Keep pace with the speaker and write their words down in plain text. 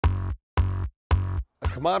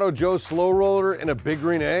Kamado Joe SloRoller and a big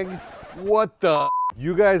green egg? What the?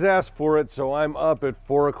 You guys asked for it, so I'm up at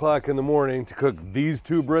 4 o'clock in the morning to cook these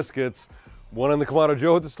two briskets. One on the Kamado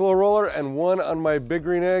Joe with the SloRoller and one on my big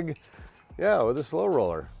green egg, yeah, with the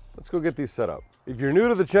SloRoller. Let's go get these set up. If you're new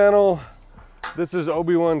to the channel, this is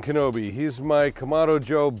Obi-Wan Kenobi. He's my Kamado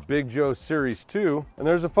Joe Big Joe Series 2. And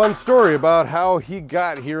there's a fun story about how he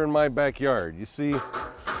got here in my backyard. You see,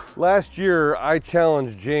 last year I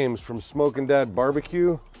challenged James from Smokin' Dad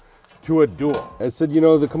Barbecue to a duel. I said, you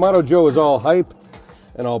know, the Kamado Joe is all hype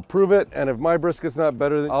and I'll prove it. And if my brisket's not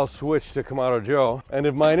better, I'll switch to Kamado Joe. And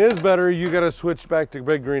if mine is better, you gotta switch back to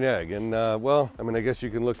Big Green Egg. And well, I mean, I guess you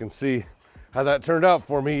can look and see how that turned out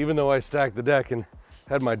for me, even though I stacked the deck and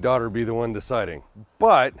had my daughter be the one deciding.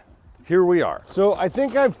 But here we are. So I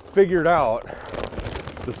think I've figured out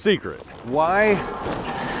the secret. Why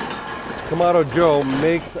Kamado Joe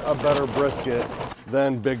makes a better brisket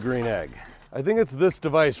than Big Green Egg. I think it's this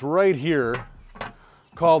device right here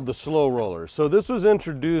called the SloRoller. So this was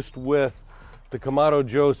introduced with the Kamado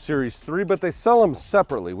Joe Series 3, but they sell them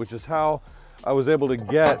separately, which is how I was able to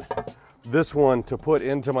get this one to put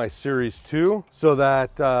into my Series 2 so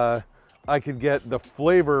that I could get the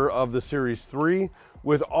flavor of the Series 3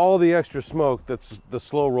 with all the extra smoke that the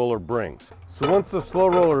SloRoller brings. So once the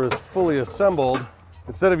SloRoller is fully assembled,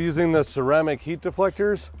 instead of using the ceramic heat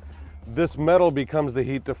deflectors, this metal becomes the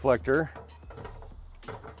heat deflector.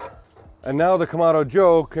 And now the Kamado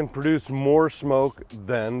Joe can produce more smoke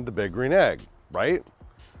than the Big Green Egg, right?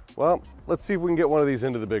 Well, let's see if we can get one of these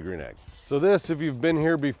into the Big Green Egg. So this, if you've been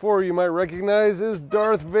here before, you might recognize is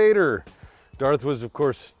Darth Vader. Darth was, of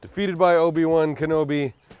course, defeated by Obi-Wan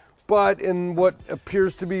Kenobi, but in what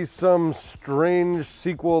appears to be some strange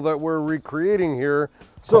sequel that we're recreating here.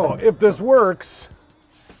 So if this works,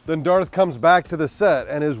 then Darth comes back to the set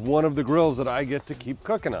and is one of the grills that I get to keep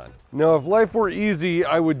cooking on. Now, if life were easy,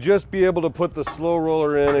 I would just be able to put the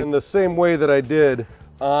SloRoller in the same way that I did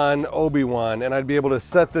on Obi-Wan, and I'd be able to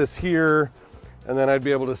set this here, and then I'd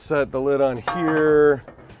be able to set the lid on here,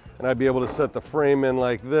 and I'd be able to set the frame in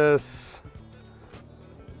like this,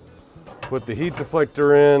 put the heat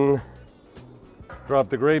deflector in, drop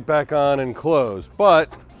the grate back on and close.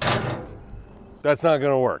 But that's not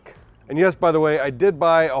gonna work. And yes, by the way, I did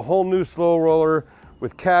buy a whole new SloRoller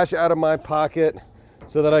with cash out of my pocket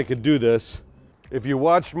so that I could do this. If you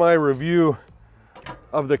watched my review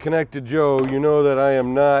of the Connected Joe, you know that I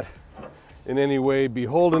am not in any way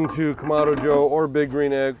beholden to Kamado Joe or Big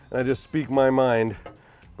Green Egg. I just speak my mind,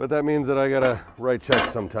 but that means that I gotta write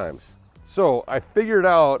checks sometimes. So I figured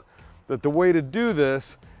out that the way to do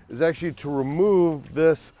this is actually to remove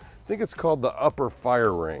this, I think it's called the upper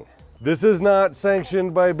fire ring. This is not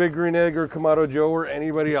sanctioned by Big Green Egg or Kamado Joe or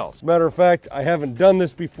anybody else. Matter of fact, I haven't done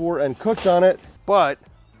this before and cooked on it, but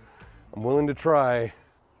I'm willing to try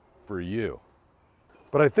for you.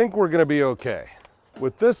 But I think we're gonna be okay.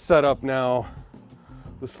 With this setup now,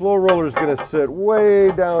 the SloRoller is gonna sit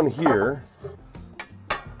way down here.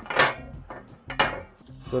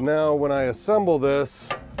 So now when I assemble this,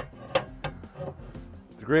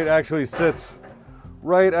 the grate actually sits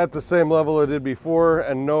right at the same level it did before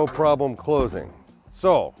and no problem closing.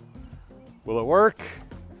 So, will it work?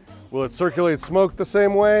 Will it circulate smoke the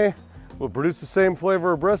same way? Will it produce the same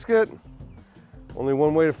flavor of brisket? Only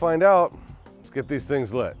one way to find out. Let's get these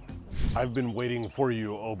things lit. I've been waiting for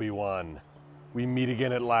you, Obi-Wan. We meet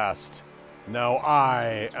again at last. Now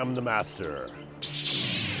I am the master.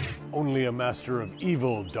 Only a master of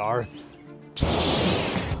evil, Darth.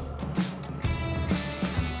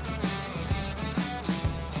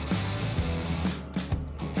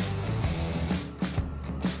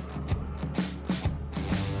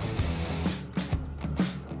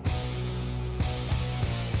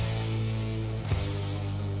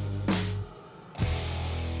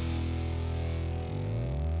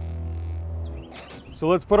 So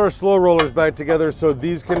let's put our SloRollers back together so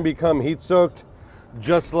these can become heat soaked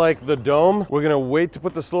just like the dome. We're gonna wait to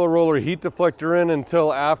put the SloRoller heat deflector in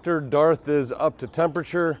until after Darth is up to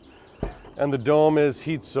temperature and the dome is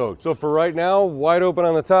heat soaked. So for right now, wide open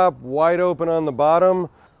on the top, wide open on the bottom.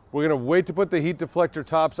 We're gonna wait to put the heat deflector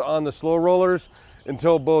tops on the SloRollers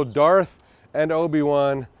until both Darth and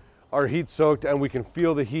Obi-Wan are heat soaked and we can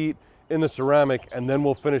feel the heat in the ceramic, and then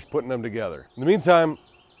we'll finish putting them together. In the meantime,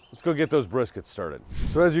 let's go get those briskets started.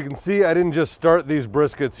 So as you can see, I didn't just start these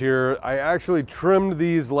briskets here. I actually trimmed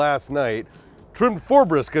these last night. Trimmed 4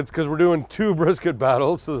 briskets because we're doing 2 brisket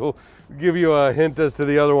battles, so we'll give you a hint as to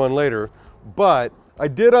the other one later. But I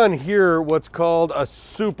did on here what's called a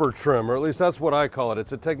super trim, or at least that's what I call it.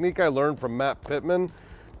 It's a technique I learned from Matt Pittman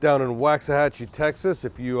down in Waxahachie, Texas.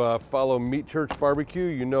 If you follow Meat Church Barbecue,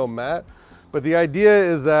 you know Matt. But the idea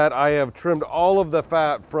is that I have trimmed all of the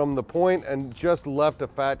fat from the point and just left a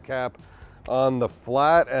fat cap on the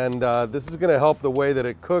flat, and this is gonna help the way that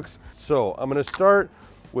it cooks. So I'm gonna start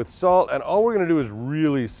with salt, and all we're gonna do is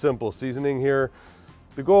really simple seasoning here.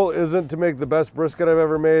 The goal isn't to make the best brisket I've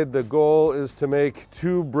ever made. The goal is to make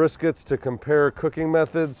 2 briskets to compare cooking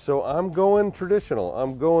methods. So I'm going traditional.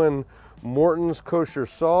 I'm going Morton's kosher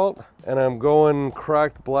salt, and I'm going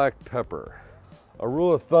cracked black pepper. A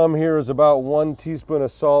rule of thumb here is about 1 teaspoon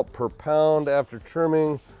of salt per pound after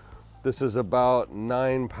trimming. This is about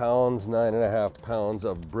 9 pounds, 9.5 pounds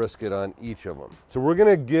of brisket on each of them. So we're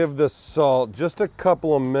gonna give the salt just a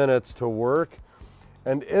couple of minutes to work,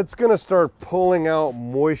 and it's gonna start pulling out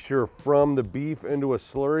moisture from the beef into a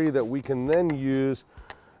slurry that we can then use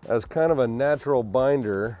as kind of a natural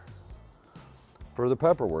binder for the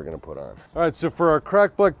pepper we're gonna put on. All right, so for our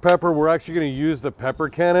cracked black pepper, we're actually gonna use the pepper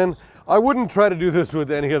cannon. I wouldn't try to do this with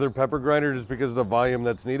any other pepper grinder just because of the volume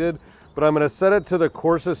that's needed, but I'm gonna set it to the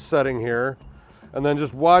coarsest setting here, and then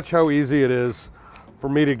just watch how easy it is for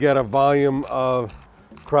me to get a volume of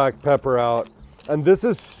cracked pepper out. And this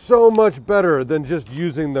is so much better than just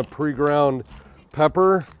using the pre-ground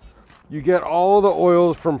pepper. You get all the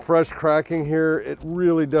oils from fresh cracking here. It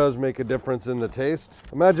really does make a difference in the taste.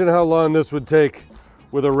 Imagine how long this would take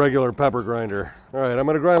with a regular pepper grinder. All right, I'm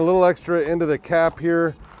gonna grind a little extra into the cap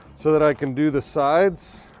here so that I can do the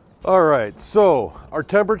sides. All right, so our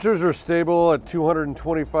temperatures are stable at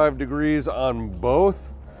 225 degrees on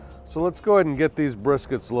both. So let's go ahead and get these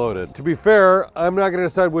briskets loaded. To be fair, I'm not gonna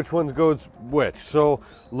decide which ones goes which. So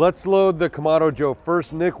let's load the Kamado Joe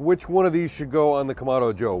first. Nick, which one of these should go on the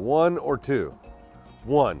Kamado Joe? 1 or 2?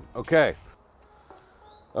 1, okay.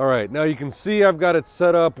 All right, now you can see I've got it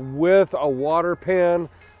set up with a water pan.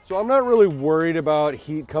 So I'm not really worried about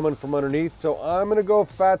heat coming from underneath. So I'm gonna go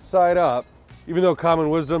fat side up. Even though common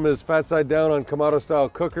wisdom is fat side down on Kamado style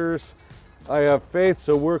cookers, I have faith,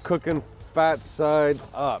 so we're cooking fat side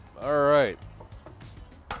up. All right,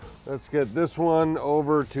 let's get this one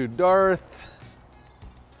over to Darth.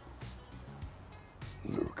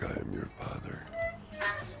 Luke, I am your father.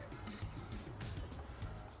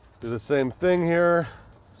 Do the same thing here,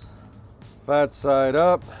 fat side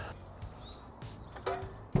up.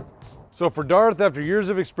 So for Darth, after years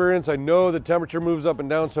of experience, I know the temperature moves up and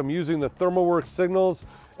down, so I'm using the ThermalWorks signals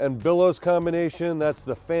and billows combination. That's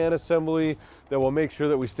the fan assembly that will make sure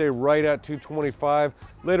that we stay right at 225.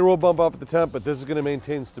 Later we'll bump up the temp, but this is gonna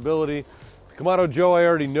maintain stability. The Kamado Joe I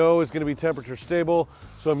already know is gonna be temperature stable,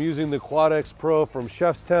 so I'm using the Quad X Pro from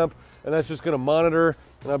Chef's Temp, and that's just gonna monitor,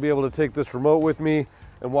 and I'll be able to take this remote with me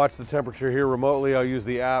and watch the temperature here remotely. I'll use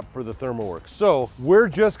the app for the ThermalWorks. So we're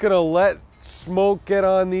just gonna let smoke get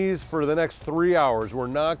on these for the next 3 hours. We're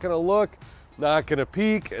not gonna look, not gonna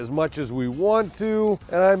peek as much as we want to,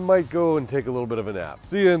 and I might go and take a little bit of a nap.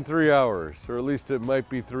 See you in 3 hours, or at least it might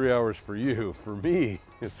be 3 hours for you. For me,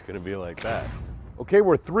 it's gonna be like that. Okay,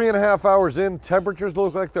 we're 3.5 hours in. Temperatures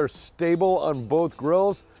look like they're stable on both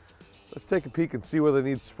grills. Let's take a peek and see whether they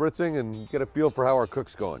need spritzing and get a feel for how our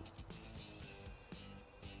cook's going.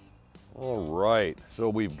 All right, so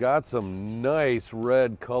we've got some nice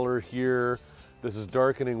red color here. This is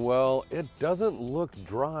darkening well. It doesn't look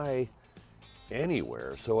dry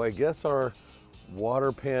anywhere, so I guess our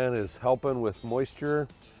water pan is helping with moisture.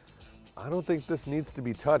 I don't think this needs to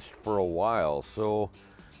be touched for a while, so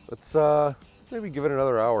let's maybe give it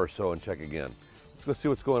another hour or so and check again. Let's go see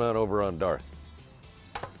what's going on over on Darth.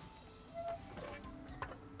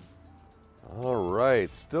 All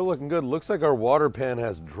right, still looking good. Looks like our water pan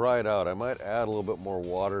has dried out. I might add a little bit more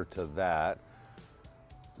water to that.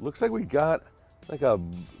 Looks like we got like a,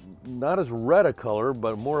 not as red a color,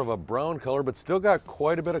 but more of a brown color, but still got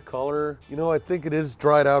quite a bit of color. You know, I think it is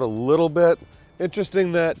dried out a little bit.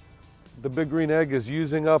 Interesting that the big green egg is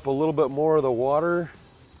using up a little bit more of the water.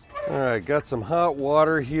 All right, got some hot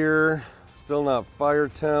water here. Still not fire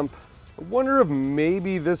temp. I wonder if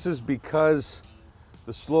maybe this is because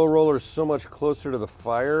the SloRoller is so much closer to the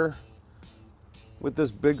fire with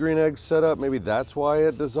this big green egg setup. Maybe that's why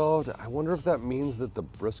it dissolved. I wonder if that means that the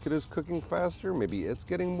brisket is cooking faster. Maybe it's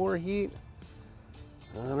getting more heat.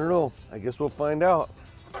 I don't know. I guess we'll find out.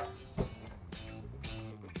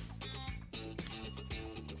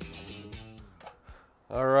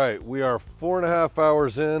 All right, we are 4.5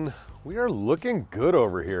 hours in. We are looking good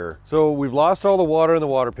over here. So we've lost all the water in the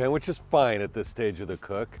water pan, which is fine at this stage of the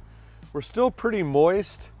cook. We're still pretty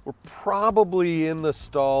moist. We're probably in the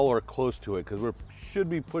stall or close to it because we should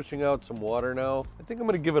be pushing out some water now. I think I'm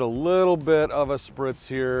gonna give it a little bit of a spritz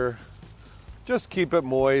here. Just keep it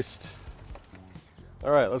moist.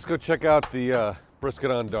 All right, let's go check out the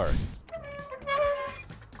brisket on Darth.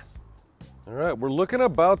 All right, we're looking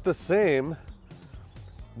about the same.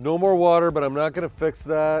 No more water, but I'm not gonna fix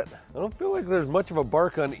that. I don't feel like there's much of a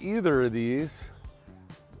bark on either of these.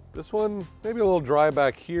 This one, maybe a little dry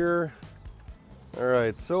back here. All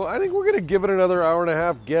right, so I think we're gonna give it another hour and a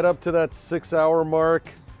half, get up to that 6-hour mark.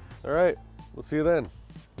 All right, we'll see you then.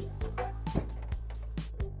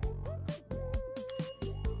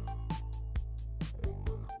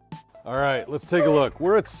 All right, let's take a look.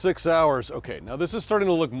 We're at 6 hours. Okay, now this is starting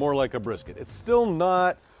to look more like a brisket. It's still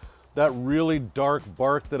not that really dark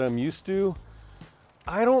bark that I'm used to.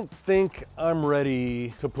 I don't think I'm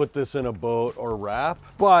ready to put this in a boat or wrap,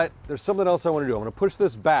 but there's something else I want to do. I'm going to push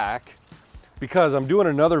this back because I'm doing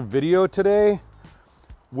another video today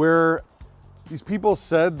where these people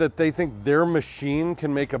said that they think their machine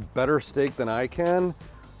can make a better steak than I can.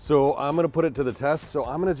 So I'm going to put it to the test. So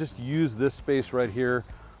I'm going to just use this space right here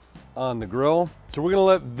on the grill. So we're gonna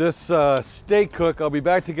let this steak cook. I'll be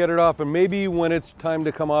back to get it off, and maybe when it's time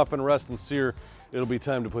to come off and rest and sear, it'll be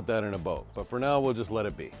time to put that in a boat. But for now, we'll just let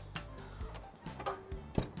it be.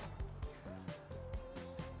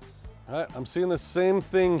 All right, I'm seeing the same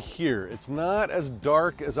thing here. It's not as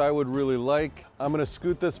dark as I would really like. I'm gonna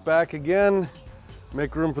scoot this back again,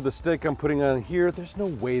 make room for the steak I'm putting on here. There's no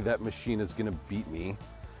way that machine is gonna beat me.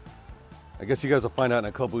 I guess you guys will find out in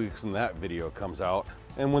a couple weeks when that video comes out.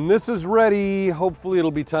 And when this is ready, hopefully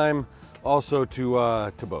it'll be time also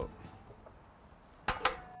to boat.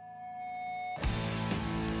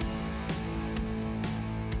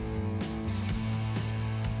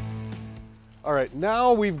 All right,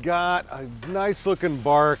 now we've got a nice looking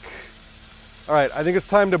bark. All right, I think it's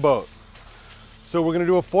time to boat. So we're gonna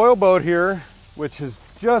do a foil boat here, which is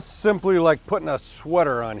just simply like putting a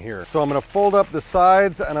sweater on here. So I'm gonna fold up the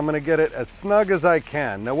sides and I'm gonna get it as snug as I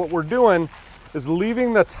can. Now what we're doing is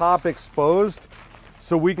leaving the top exposed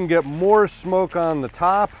so we can get more smoke on the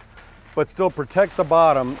top, but still protect the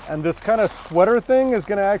bottom. And this kind of sweater thing is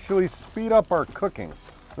gonna actually speed up our cooking.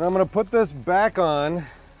 So I'm gonna put this back on, and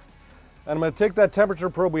I'm gonna take that temperature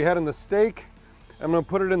probe we had in the steak, I'm gonna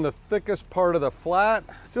put it in the thickest part of the flat,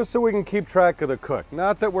 just so we can keep track of the cook.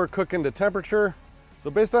 Not that we're cooking to temperature. So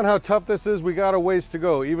based on how tough this is, we got a ways to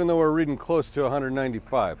go, even though we're reading close to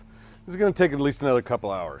 195. This is gonna take at least another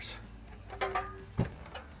couple hours.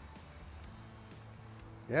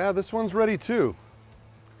 Yeah, this one's ready too.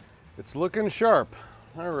 It's looking sharp.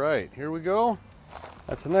 All right, here we go.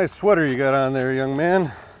 That's a nice sweater you got on there, young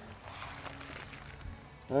man.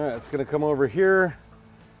 All right, it's gonna come over here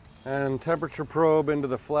and temperature probe into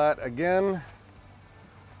the flat again.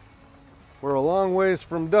 We're a long ways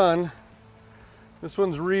from done. This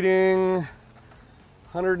one's reading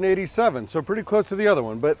 187, so pretty close to the other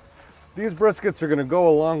one, but these briskets are gonna go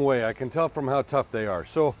a long way. I can tell from how tough they are.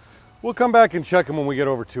 So we'll come back and check them when we get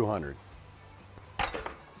over 200.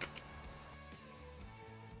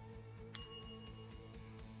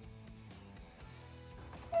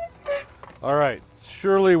 All right,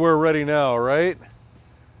 surely we're ready now, right?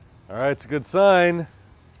 All right, it's a good sign.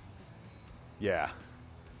 Yeah.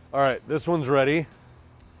 All right, this one's ready.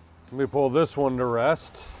 Let me pull this one to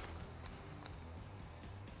rest.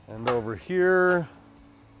 And over here.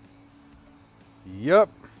 Yep,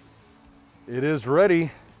 it is ready.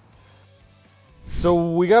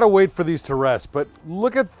 So we gotta wait for these to rest, but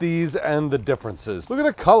look at these and the differences. Look at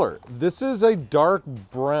the color. This is a dark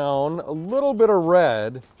brown, a little bit of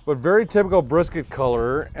red, but very typical brisket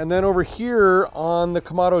color. And then over here on the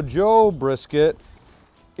Kamado Joe brisket,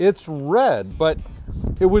 it's red, but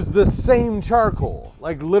it was the same charcoal.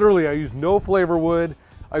 Like literally, I used no flavor wood.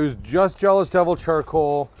 I used just Jealous Devil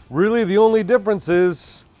charcoal. Really, the only difference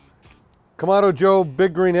is Kamado Joe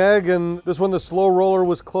Big Green Egg, and this one, the SloRoller,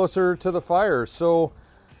 was closer to the fire. So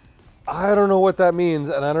I don't know what that means,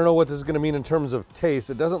 and I don't know what this is gonna mean in terms of taste.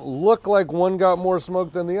 It doesn't look like one got more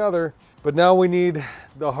smoke than the other, but now we need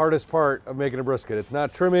the hardest part of making a brisket. It's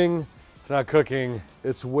not trimming, it's not cooking,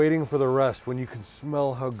 it's waiting for the rest when you can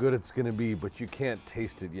smell how good it's gonna be, but you can't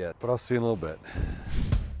taste it yet. But I'll see you in a little bit.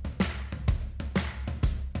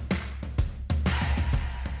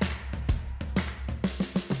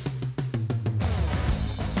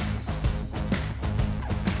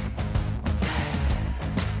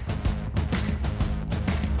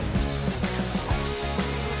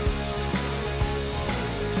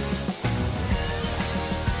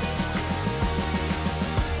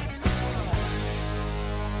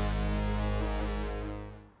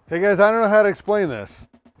 Hey guys, I don't know how to explain this.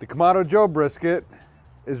 The Kamado Joe brisket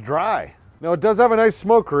is dry. Now it does have a nice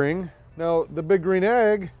smoke ring. Now the Big Green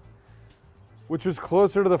Egg, which was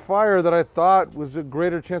closer to the fire that I thought was a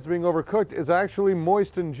greater chance of being overcooked, is actually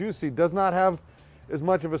moist and juicy, does not have as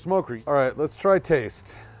much of a smoke ring. All right, let's try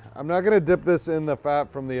taste. I'm not gonna dip this in the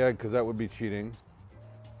fat from the egg because that would be cheating.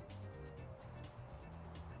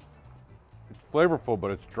 It's flavorful,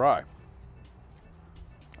 but it's dry.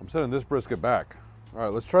 I'm sending this brisket back. All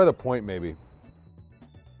right, let's try the point maybe.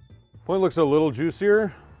 Point looks a little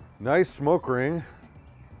juicier. Nice smoke ring.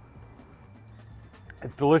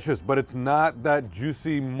 It's delicious, but it's not that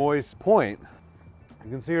juicy, moist point.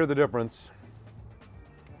 You can see here the difference.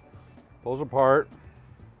 Pulls apart.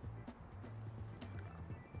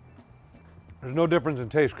 There's no difference in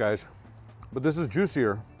taste, guys, but this is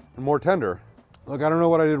juicier and more tender. Look, I don't know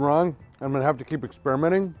what I did wrong. I'm gonna have to keep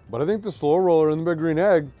experimenting, but I think the slow roller and the big green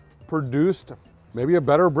egg produced maybe a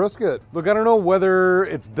better brisket. Look, I don't know whether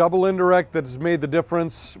it's double indirect that's made the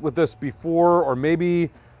difference with this before, or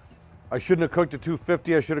maybe I shouldn't have cooked at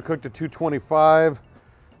 250, I should have cooked at 225,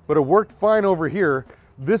 but it worked fine over here.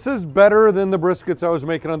 This is better than the briskets I was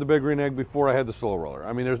making on the big green egg before I had the slow roller.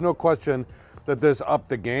 I mean, there's no question that this upped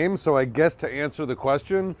the game. So I guess to answer the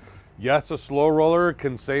question, yes, a slow roller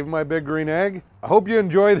can save my big green egg. I hope you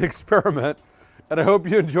enjoyed the experiment, and I hope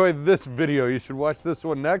you enjoyed this video. You should watch this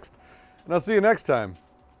one next, and I'll see you next time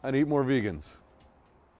on Eat More Vegans.